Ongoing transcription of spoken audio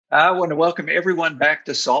I want to welcome everyone back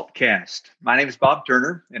to SALTcast. My name is Bob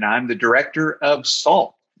Turner, and I'm the director of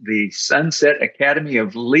SALT, the Sunset Academy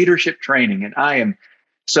of Leadership Training. And I am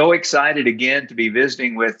so excited again to be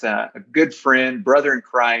visiting with a good friend, brother in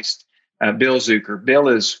Christ, Bill Zucker. Bill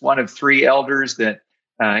is one of three elders that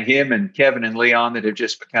him and Kevin and Leon that have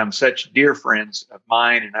just become such dear friends of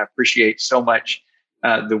mine, and I appreciate so much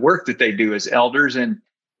the work that they do as elders. And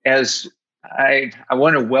as I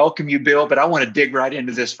want to welcome you, Bill, but I want to dig right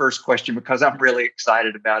into this first question because I'm really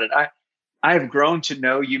excited about it. I have grown to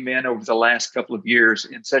know you men over the last couple of years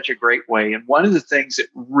in such a great way. And one of the things that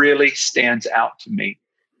really stands out to me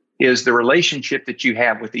is the relationship that you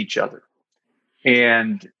have with each other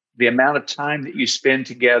and the amount of time that you spend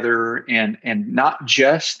together, and not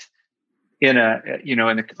just in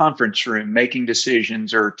a conference room making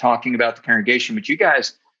decisions or talking about the congregation, but you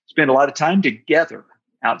guys spend a lot of time together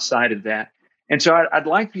outside of that. And so I'd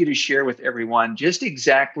like you to share with everyone just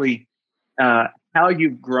exactly how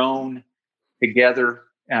you've grown together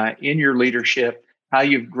in your leadership, how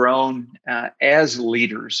you've grown as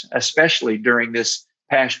leaders, especially during this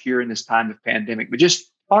past year and this time of pandemic. But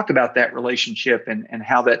just talk about that relationship and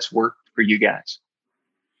how that's worked for you guys.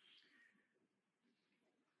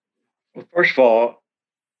 Well, first of all,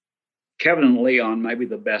 Kevin and Leon may be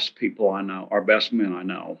the best people I know, our best men I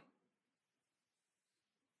know.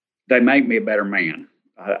 They make me a better man.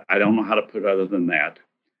 I don't know how to put it other than that.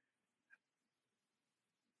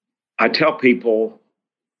 I tell people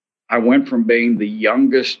I went from being the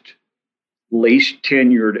youngest, least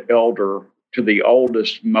tenured elder to the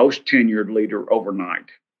oldest, most tenured leader overnight.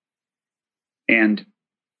 And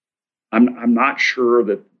I'm not sure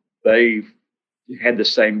that they had the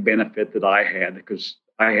same benefit that I had, because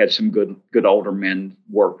I had some good older men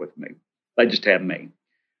work with me. They just had me.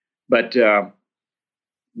 But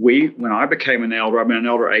when I became an elder, I've been an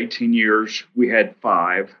elder 18 years. We had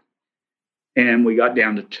 5, and we got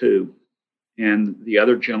down to 2. And the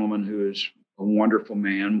other gentleman, who is a wonderful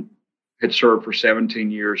man, had served for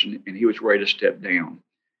 17 years, and he was ready to step down.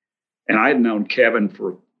 And I had known Kevin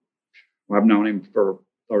I've known him for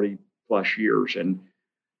 30 plus years, and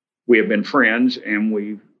we have been friends, and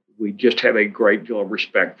we just have a great deal of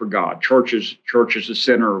respect for God. Church is the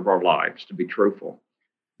center of our lives, to be truthful.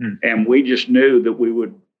 And we just knew that we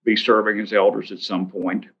would be serving as elders at some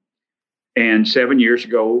point. And 7 years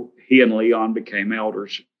ago, he and Leon became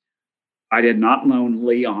elders. I had not known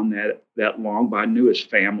Leon that long, but I knew his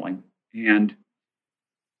family. And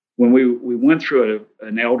when we went through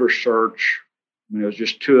an elder search, it was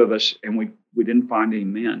just 2 of us, and we didn't find any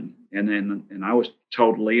men. And I was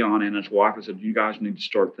told Leon and his wife, I said, you guys need to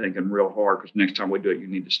start thinking real hard, because next time we do it, you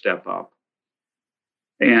need to step up.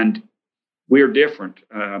 And we're different.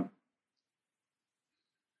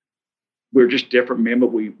 We're just different men,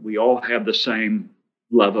 but we all have the same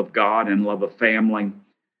love of God and love of family.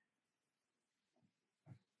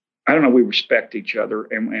 I don't know, we respect each other,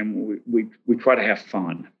 and we try to have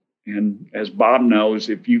fun. And as Bob knows,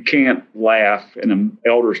 if you can't laugh in an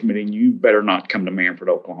elders meeting, you better not come to Manford,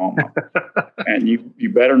 Oklahoma. And you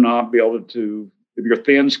better not be able to, if you're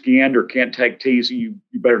thin-skinned or can't take teasing,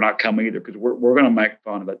 you better not come either, because we're going to make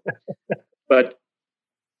fun of it. But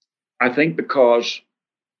I think because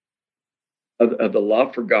of the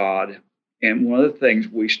love for God, and one of the things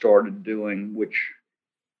we started doing, which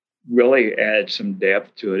really added some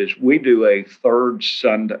depth to it, is we do a third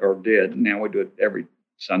Sunday, or did, now we do it every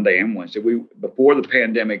Sunday and Wednesday. Before the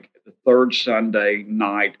pandemic, the third Sunday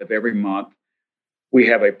night of every month, we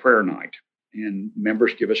have a prayer night, and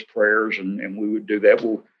members give us prayers, and we would do that.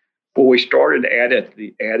 Well, we started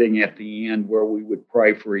adding at the end where we would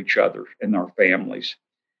pray for each other and our families.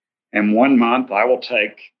 And one month I will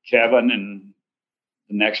take Kevin, and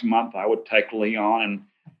the next month I would take Leon,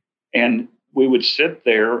 and we would sit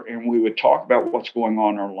there and we would talk about what's going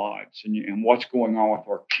on in our lives and what's going on with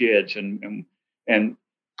our kids, and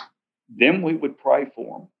then we would pray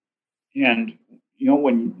for them. And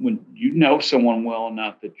when you know someone well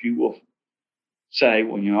enough that you will say,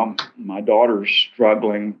 well, my daughter's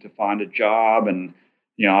struggling to find a job, and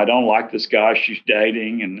I don't like this guy she's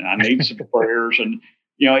dating, and I need some prayers, and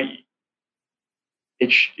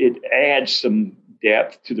it adds some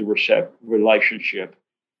depth to the relationship.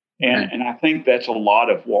 And I think that's a lot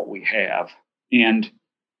of what we have. And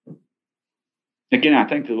again, I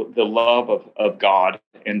think the love of God,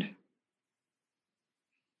 and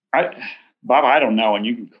Bob, I don't know, and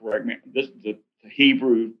you can correct me, the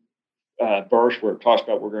Hebrew verse where it talks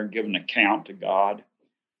about we're going to give an account to God.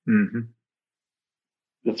 Mm-hmm.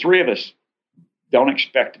 The 3 of us don't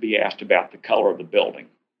expect to be asked about the color of the building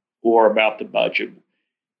or about the budget.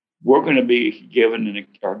 we're going to be giving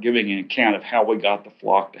an account of how we got the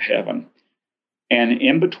flock to heaven. And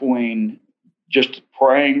in between just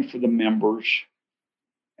praying for the members,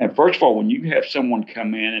 and first of all, when you have someone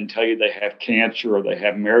come in and tell you they have cancer or they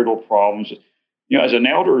have marital problems, as an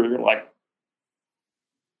elder, you're like,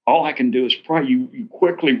 all I can do is pray. You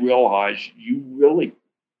quickly realize you really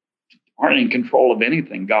aren't in control of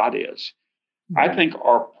anything. God is. I think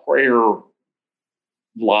our prayer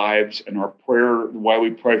lives and the way we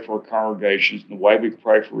pray for our congregations and the way we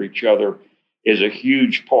pray for each other is a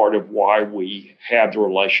huge part of why we have the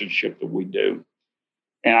relationship that we do.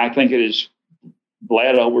 And I think it has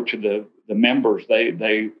bled over to the members.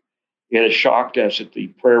 It has shocked us at the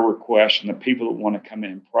prayer requests and the people that want to come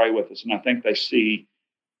in and pray with us. And I think they see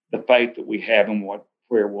the faith that we have in what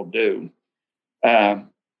prayer will do. I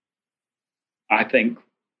think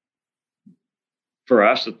for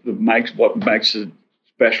us, what makes it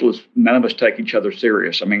special is none of us take each other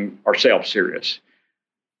serious. I mean, ourselves serious.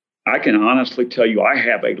 I can honestly tell you, I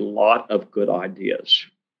have a lot of good ideas.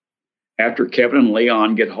 After Kevin and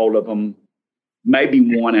Leon get hold of them, maybe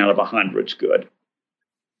 1 out of 100 is good.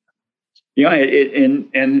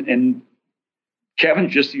 And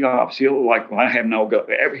Kevin's just the opposite. He'll I have no go.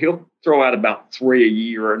 He'll throw out about 3 a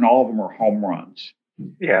year, and all of them are home runs.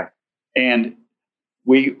 Yeah. And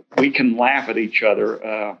we can laugh at each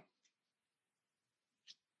other.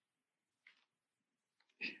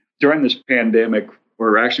 During this pandemic,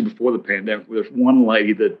 or actually before the pandemic, there's one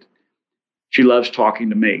lady that she loves talking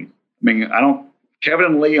to me. I mean, Kevin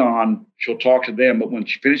and Leon, she'll talk to them, but when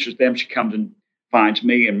she finishes them, she comes and finds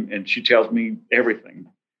me and she tells me everything.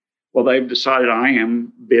 Well, they've decided I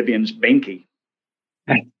am Vivian's Binky.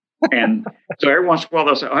 And so every once in a while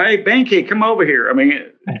they'll say, "Hey, Binky, come over here." I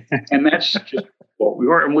mean, and that's just what we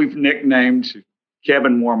are. And we've nicknamed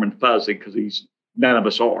Kevin Warm and Fuzzy because none of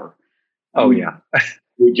us are. Oh, yeah.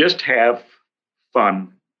 We just have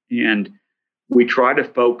fun, and we try to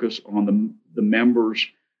focus on the members.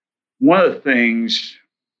 One of the things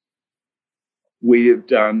we have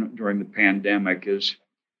done during the pandemic is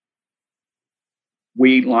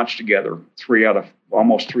we eat lunch together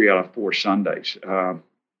almost 3 out of 4 Sundays.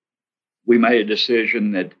 We made a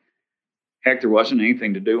decision that, heck, there wasn't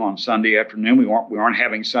anything to do on Sunday afternoon. We aren't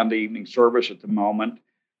having Sunday evening service at the moment.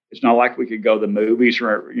 It's not like we could go to the movies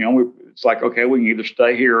or, it's like, okay, we can either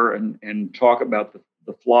stay here and talk about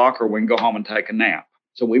the flock or we can go home and take a nap.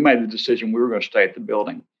 So we made the decision we were going to stay at the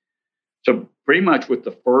building. So pretty much with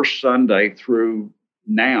the first Sunday through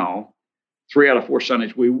now, 3 out of 4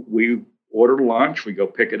 Sundays, we order lunch, we go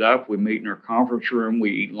pick it up, we meet in our conference room,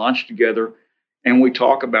 we eat lunch together, and we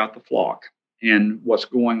talk about the flock and what's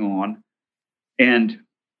going on. And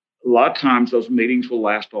a lot of times those meetings will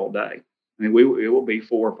last all day. I mean, it will be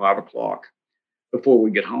 4 or 5 o'clock before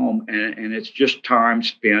we get home. And it's just time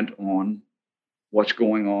spent on what's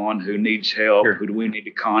going on, who needs help, Who do we need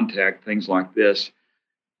to contact, things like this.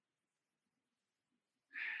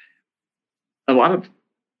 A lot of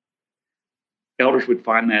elders would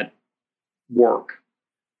find that work,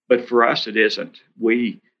 but for us, it isn't.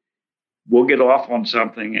 We'll get off on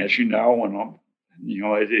something, as you know, and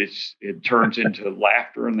it turns into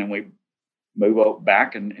laughter, and then we move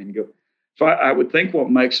back and go. So I would think what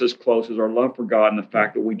makes us close is our love for God and the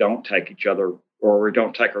fact that we don't take each other or we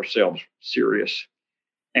don't take ourselves serious,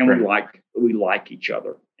 and we like each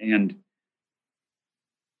other. And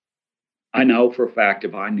I know for a fact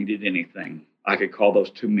if I needed anything, I could call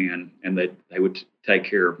those 2 men and they would take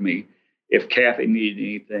care of me. If Kathy needed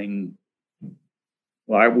anything,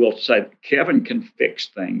 well, I will say Kevin can fix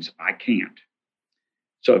things. I can't.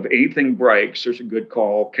 So if anything breaks, there's a good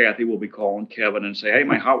call. Kathy will be calling Kevin and say, "Hey,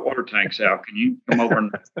 my hot water tank's out. Can you come over?"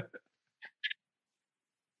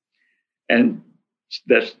 And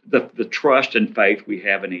that's the trust and faith we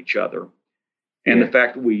have in each other. And the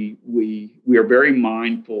fact that we are very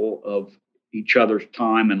mindful of each other's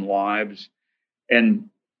time and lives. And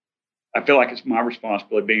I feel like it's my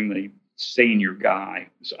responsibility being the senior guy.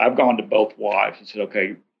 So I've gone to both wives and said,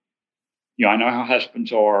 "Okay, I know how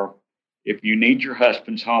husbands are. If you need your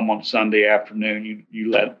husbands home on Sunday afternoon,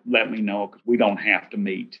 you let me know because we don't have to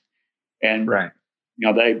meet." And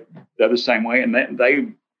they're the same way. And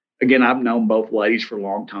they again, I've known both ladies for a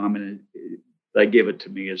long time, and they give it to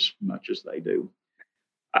me as much as they do.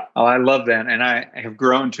 Oh, I love that. And I have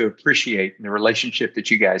grown to appreciate the relationship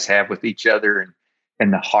that you guys have with each other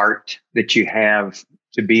and the heart that you have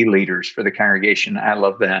to be leaders for the congregation. I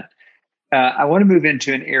love that. I want to move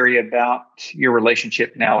into an area about your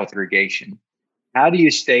relationship now with irrigation. How do you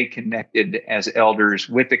stay connected as elders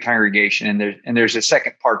with the congregation? And there's a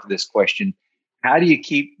second part to this question. How do you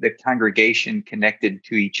keep the congregation connected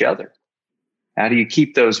to each other? How do you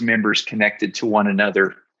keep those members connected to one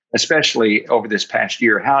another, especially over this past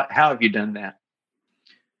year? How have you done that?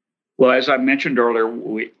 Well, as I mentioned earlier,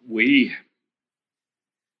 we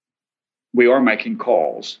are making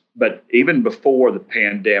calls, but even before the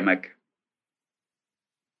pandemic,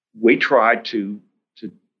 we tried to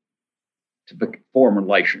form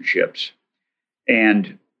relationships.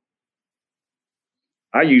 And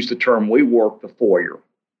I use the term, we work the foyer.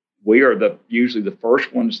 We are usually the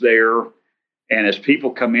first ones there. And as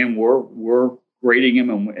people come in, we're greeting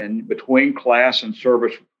them. And between class and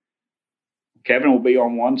service, Kevin will be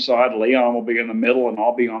on one side, Leon will be in the middle, and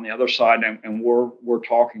I'll be on the other side. And we're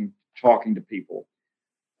talking to people.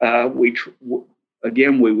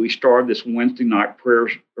 We started this Wednesday night prayer,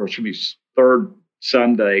 or excuse me, third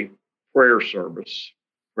Sunday prayer service,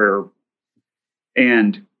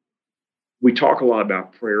 and we talk a lot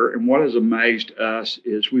about prayer. And what has amazed us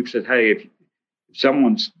is we've said, hey, if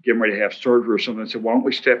someone's getting ready to have surgery or something, I said, why don't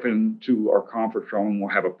we step into our conference room and we'll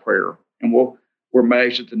have a prayer? And we're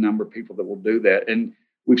amazed at the number of people that will do that. And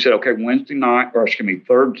we've said, okay,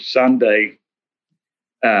 third Sunday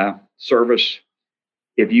service,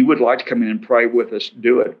 if you would like to come in and pray with us,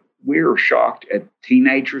 do it. We are shocked at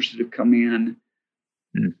teenagers that have come in,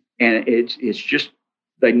 and it's just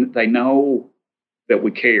they know that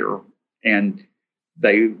we care, and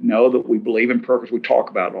they know that we believe in purpose. We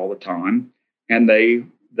talk about it all the time, and they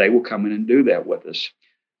will come in and do that with us.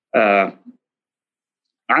 I'm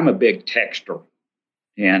a big texter,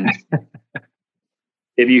 and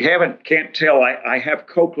if you can't tell, I have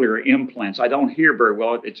cochlear implants. I don't hear very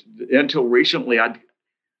well. It's until recently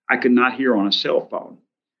I could not hear on a cell phone.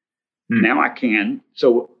 Now I can.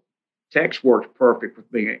 So text works perfect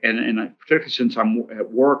with me. And particularly since I'm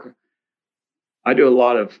at work, I do a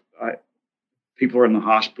lot of, people are in the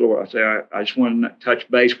hospital. I say, I just want to touch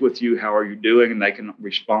base with you. How are you doing? And they can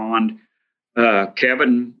respond.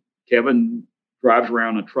 Kevin drives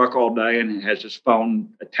around a truck all day and has his phone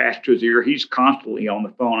attached to his ear. He's constantly on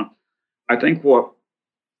the phone. I think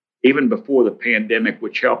even before the pandemic,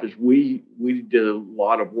 which helped, is we did a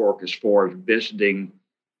lot of work as far as visiting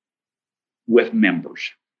with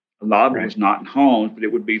members. A lot of it was not in homes, but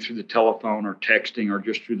it would be through the telephone or texting or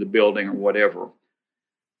just through the building or whatever.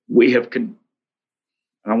 We have, I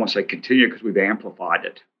don't want to say continue because we've amplified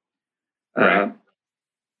it. Right.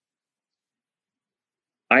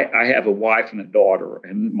 I have a wife and a daughter,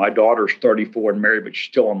 and my daughter's 34 and married, but she's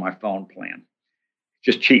still on my phone plan,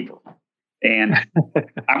 just cheaper. And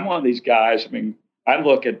I'm one of these guys. I mean, I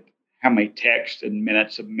look at how many texts and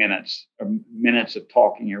minutes of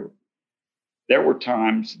talking here. There were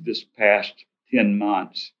times this past 10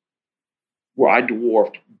 months where I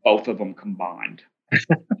dwarfed both of them combined.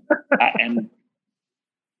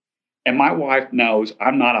 And my wife knows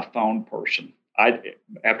I'm not a phone person.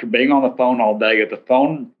 After being on the phone all day, if the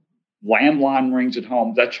phone landline rings at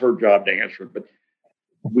home, that's her job to answer it. But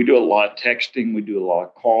we do a lot of texting. We do a lot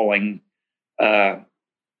of calling.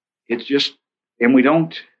 It's just, and we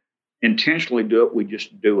don't intentionally do it. We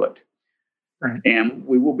just do it. Right. And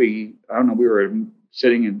we will be, I don't know, we were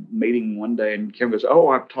sitting in a meeting one day and Kim goes, oh,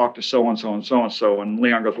 I've talked to so-and-so and so-and-so. And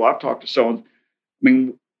Leon goes, well, I've talked to so-and-so. I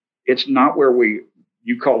mean, it's not where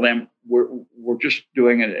you call them, we're just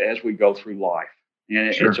doing it as we go through life. And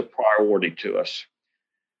it's a priority to us.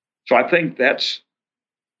 So I think that's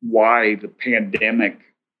why the pandemic,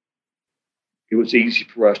 it was easy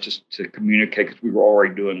for us to communicate because we were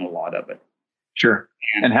already doing a lot of it. Sure.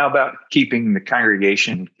 And how about keeping the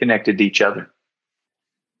congregation connected to each other?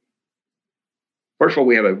 First of all,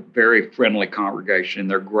 we have a very friendly congregation.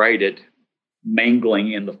 They're great at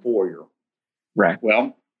mingling in the foyer. Right.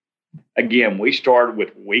 Well, again, we started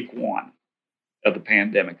with week 1 of the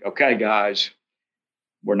pandemic. Okay, guys,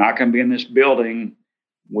 we're not going to be in this building.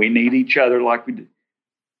 We need each other like we did.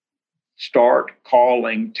 Start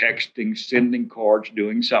calling, texting, sending cards,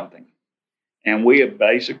 doing something. And we have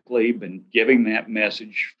basically been giving that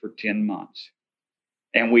message for 10 months.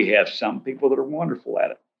 And we have some people that are wonderful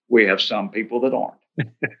at it. We have some people that aren't.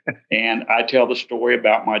 And I tell the story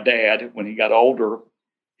about my dad. When he got older,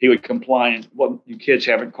 he would complain, well, you kids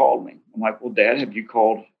haven't called me. I'm like, well, Dad, have you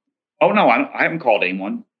called? Oh, no, I haven't called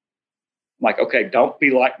anyone. I'm like, okay, don't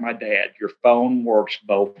be like my dad. Your phone works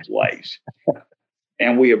both ways.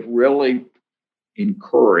 And we have really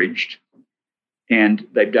encouraged, and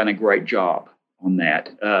they've done a great job on that.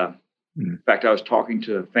 In fact, I was talking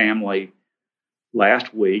to a family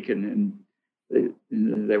last week, and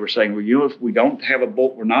they were saying, well, if we don't have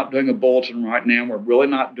we're not doing a bulletin right now. We're really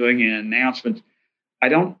not doing an announcement. I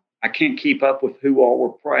can't keep up with who all we're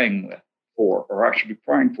praying for, or I should be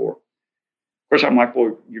praying for. Of course, I'm like,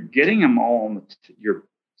 well, you're getting them all you're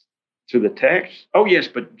to the text. Oh, yes,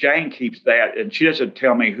 but Jane keeps that, and she doesn't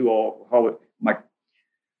tell me who all. I'm like,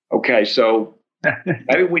 okay, so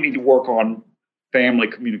maybe we need to work on family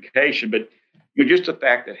communication. But just the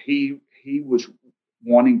fact that he was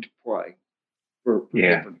wanting to pray for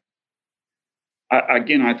different.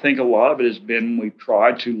 I think a lot of it has been we've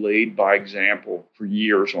tried to lead by example for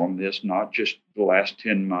years on this, not just the last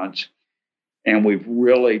 10 months. And we've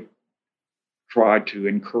really tried to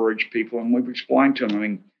encourage people, and we've explained to them, I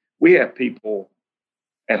mean, we have people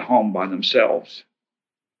at home by themselves.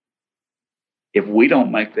 If we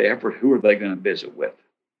don't make the effort, who are they going to visit with?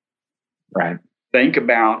 Right. Think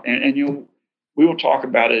about, and we will talk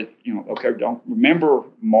about it, okay, don't remember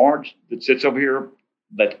Marge that sits over here.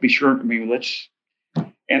 Let's be sure,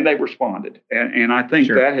 and they responded. And I think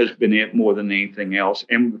that has been it more than anything else.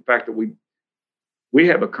 And the fact that we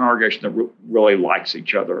have a congregation that really likes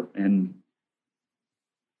each other, and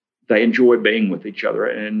they enjoy being with each other.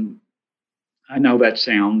 And I know that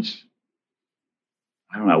sounds,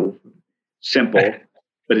 I don't know, simple,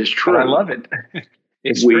 but it's true. But I love it.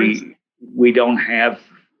 We don't have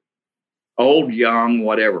old, young,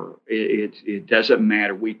 whatever. It doesn't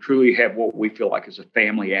matter. We truly have what we feel like is a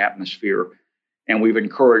family atmosphere, and we've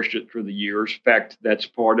encouraged it through the years. In fact, that's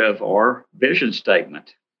part of our vision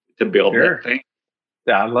statement, to build that family.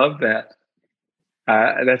 I love that.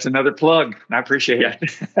 That's another plug. I appreciate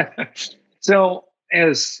it. So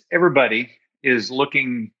as everybody is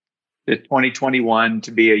looking to 2021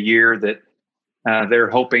 to be a year that they're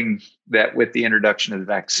hoping that with the introduction of the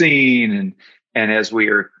vaccine and as we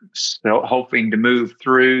are still hoping to move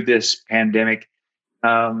through this pandemic,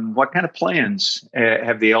 what kind of plans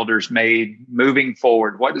have the elders made moving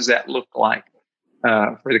forward? What does that look like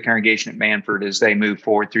for the congregation at Manford as they move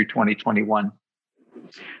forward through 2021?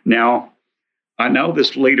 Now, I know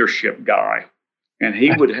this leadership guy, and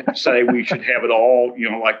he would say we should have it all,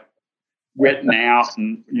 like written out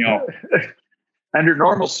and, Under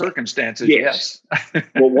normal circumstances, yes.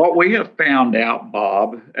 Well, what we have found out,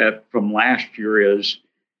 Bob, from last year is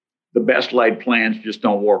the best laid plans just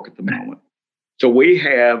don't work at the moment. So we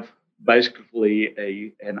have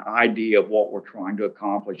basically an idea of what we're trying to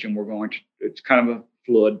accomplish, and it's kind of a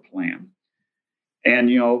fluid plan. And,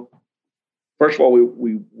 first of all,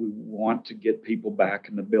 we want to get people back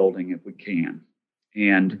in the building if we can.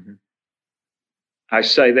 And I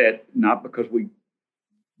say that not because we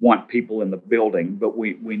want people in the building, but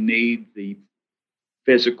we need the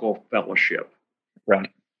physical fellowship. Right.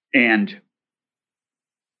 And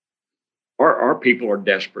our people are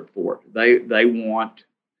desperate for it. They want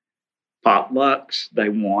potlucks, they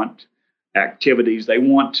want activities, they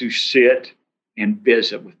want to sit and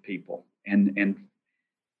visit with people. And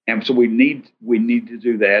so we need to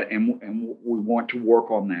do that, and we want to work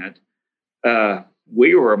on that.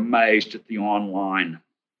 We are amazed at the online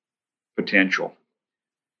potential.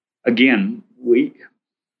 Again, we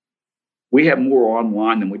have more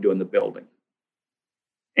online than we do in the building.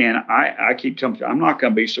 And I keep telling you, I'm not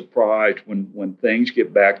going to be surprised when things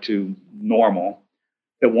get back to normal,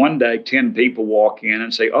 that one day 10 people walk in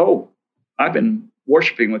and say, oh, I've been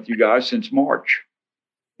worshiping with you guys since March.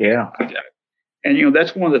 Yeah. And,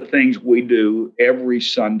 that's one of the things we do every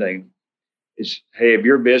Sunday is, hey, if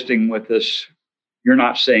you're visiting with us, you're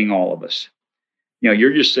not seeing all of us.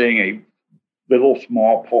 You're just seeing a little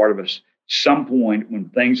small part of us. Some point when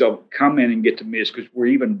things will come in and get to miss, because we're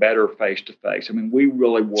even better face to face. I mean, we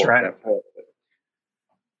really work that part of it.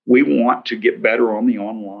 We want to get better on the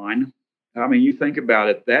online. I mean, you think about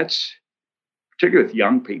it, that's particularly with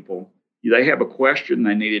young people. They have a question,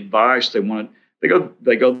 they need advice, they go to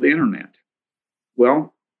the internet.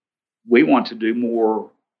 Well, we want to do more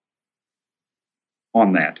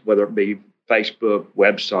on that, whether it be Facebook,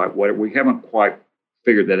 website, whatever. We haven't quite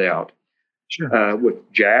figured that out. Sure.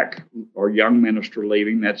 With Jack, our young minister,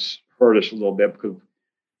 leaving, that's hurt us a little bit because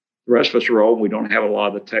the rest of us are old. We don't have a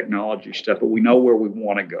lot of the technology stuff, but we know where we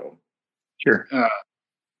want to go. Sure.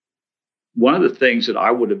 One of the things that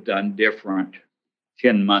I would have done different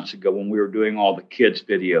 10 months ago when we were doing all the kids'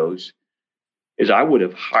 videos is I would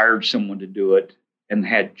have hired someone to do it and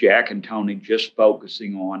had Jack and Tony just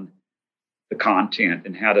focusing on the content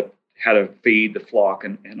and how to feed the flock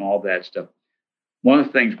and all that stuff. One of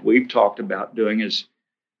the things we've talked about doing is,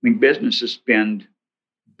 businesses spend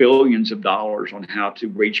billions of dollars on how to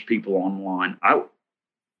reach people online.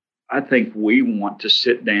 I think we want to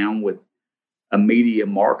sit down with a media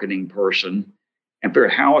marketing person and figure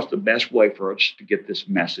out how is the best way for us to get this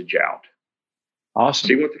message out.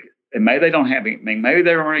 Awesome. And maybe they don't have any, maybe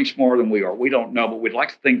they aren't any smarter than we are. We don't know, but we'd like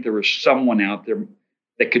to think there is someone out there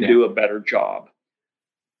that could do a better job.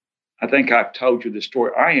 I think I've told you this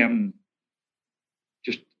story. I am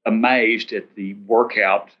just amazed at the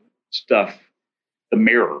workout stuff, the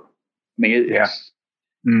mirror. I mean, it's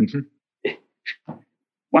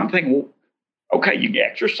one thing. Well, okay, you can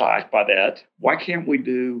exercise by that. Why can't we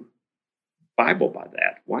do Bible by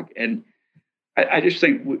that? Why? And I just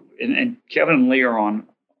think, and Kevin and Lee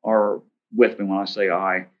are with me when I say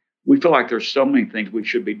we feel like there's so many things we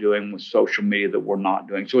should be doing with social media that we're not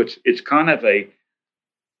doing. So it's kind of a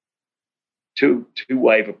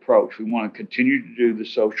two-wave approach. We want to continue to do the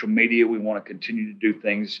social media. We want to continue to do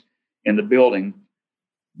things in the building,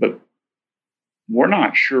 but we're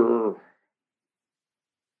not sure.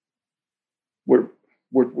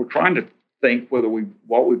 We're trying to think whether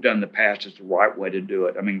what we've done in the past is the right way to do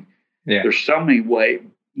it. I mean, there's so many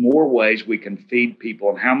more ways we can feed people,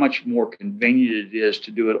 and how much more convenient it is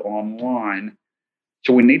to do it online.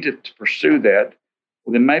 So we need to pursue that.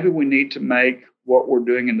 Well, then maybe we need to make what we're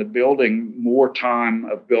doing in the building more time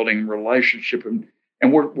of building relationship,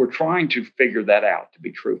 and we're trying to figure that out, to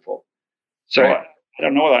be truthful. So I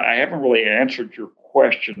don't know. I haven't really answered your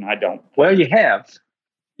question. I don't. Well, you have.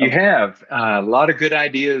 You have a lot of good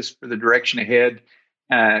ideas for the direction ahead.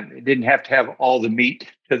 It didn't have to have all the meat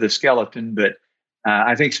to the skeleton, but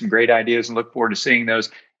I think some great ideas, and look forward to seeing those.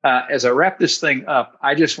 As I wrap this thing up,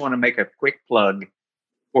 I just want to make a quick plug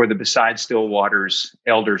for the Beside Still Waters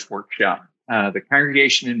Elders Workshop. The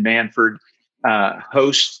congregation in Manford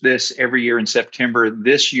hosts this every year in September.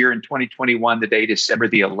 This year in 2021, the date is September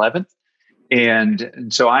the 11th. And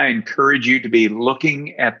so I encourage you to be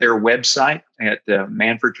looking at their website at the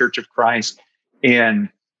Manford Church of Christ. And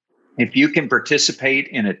if you can participate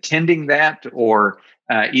in attending that, or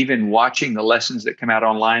even watching the lessons that come out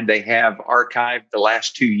online, they have archived the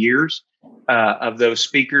last 2 years of those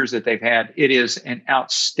speakers that they've had. It is an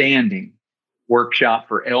outstanding workshop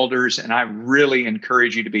for elders, and I really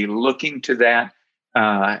encourage you to be looking to that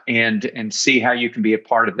and see how you can be a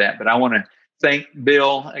part of that. But I want to thank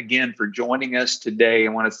Bill again for joining us today. I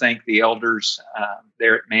want to thank the elders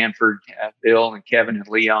there at Manford, Bill and Kevin and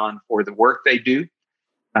Leon, for the work they do.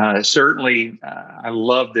 Certainly, I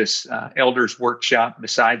love this elders workshop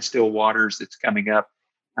Beside Still Waters that's coming up.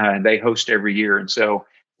 They host every year. And so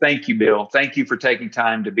thank you, Bill. Thank you for taking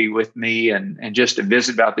time to be with me and just to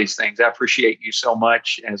visit about these things. I appreciate you so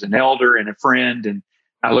much as an elder and a friend, and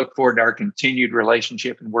I look forward to our continued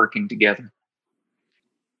relationship and working together.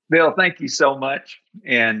 Bill, thank you so much.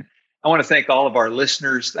 And I want to thank all of our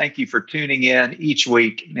listeners. Thank you for tuning in each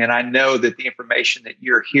week. And I know that the information that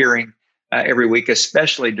you're hearing every week,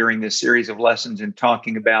 especially during this series of lessons and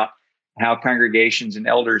talking about how congregations and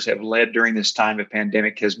elders have led during this time of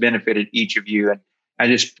pandemic, has benefited each of you. And I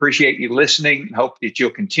just appreciate you listening. Hope that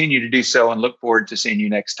you'll continue to do so, and look forward to seeing you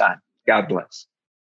next time. God bless.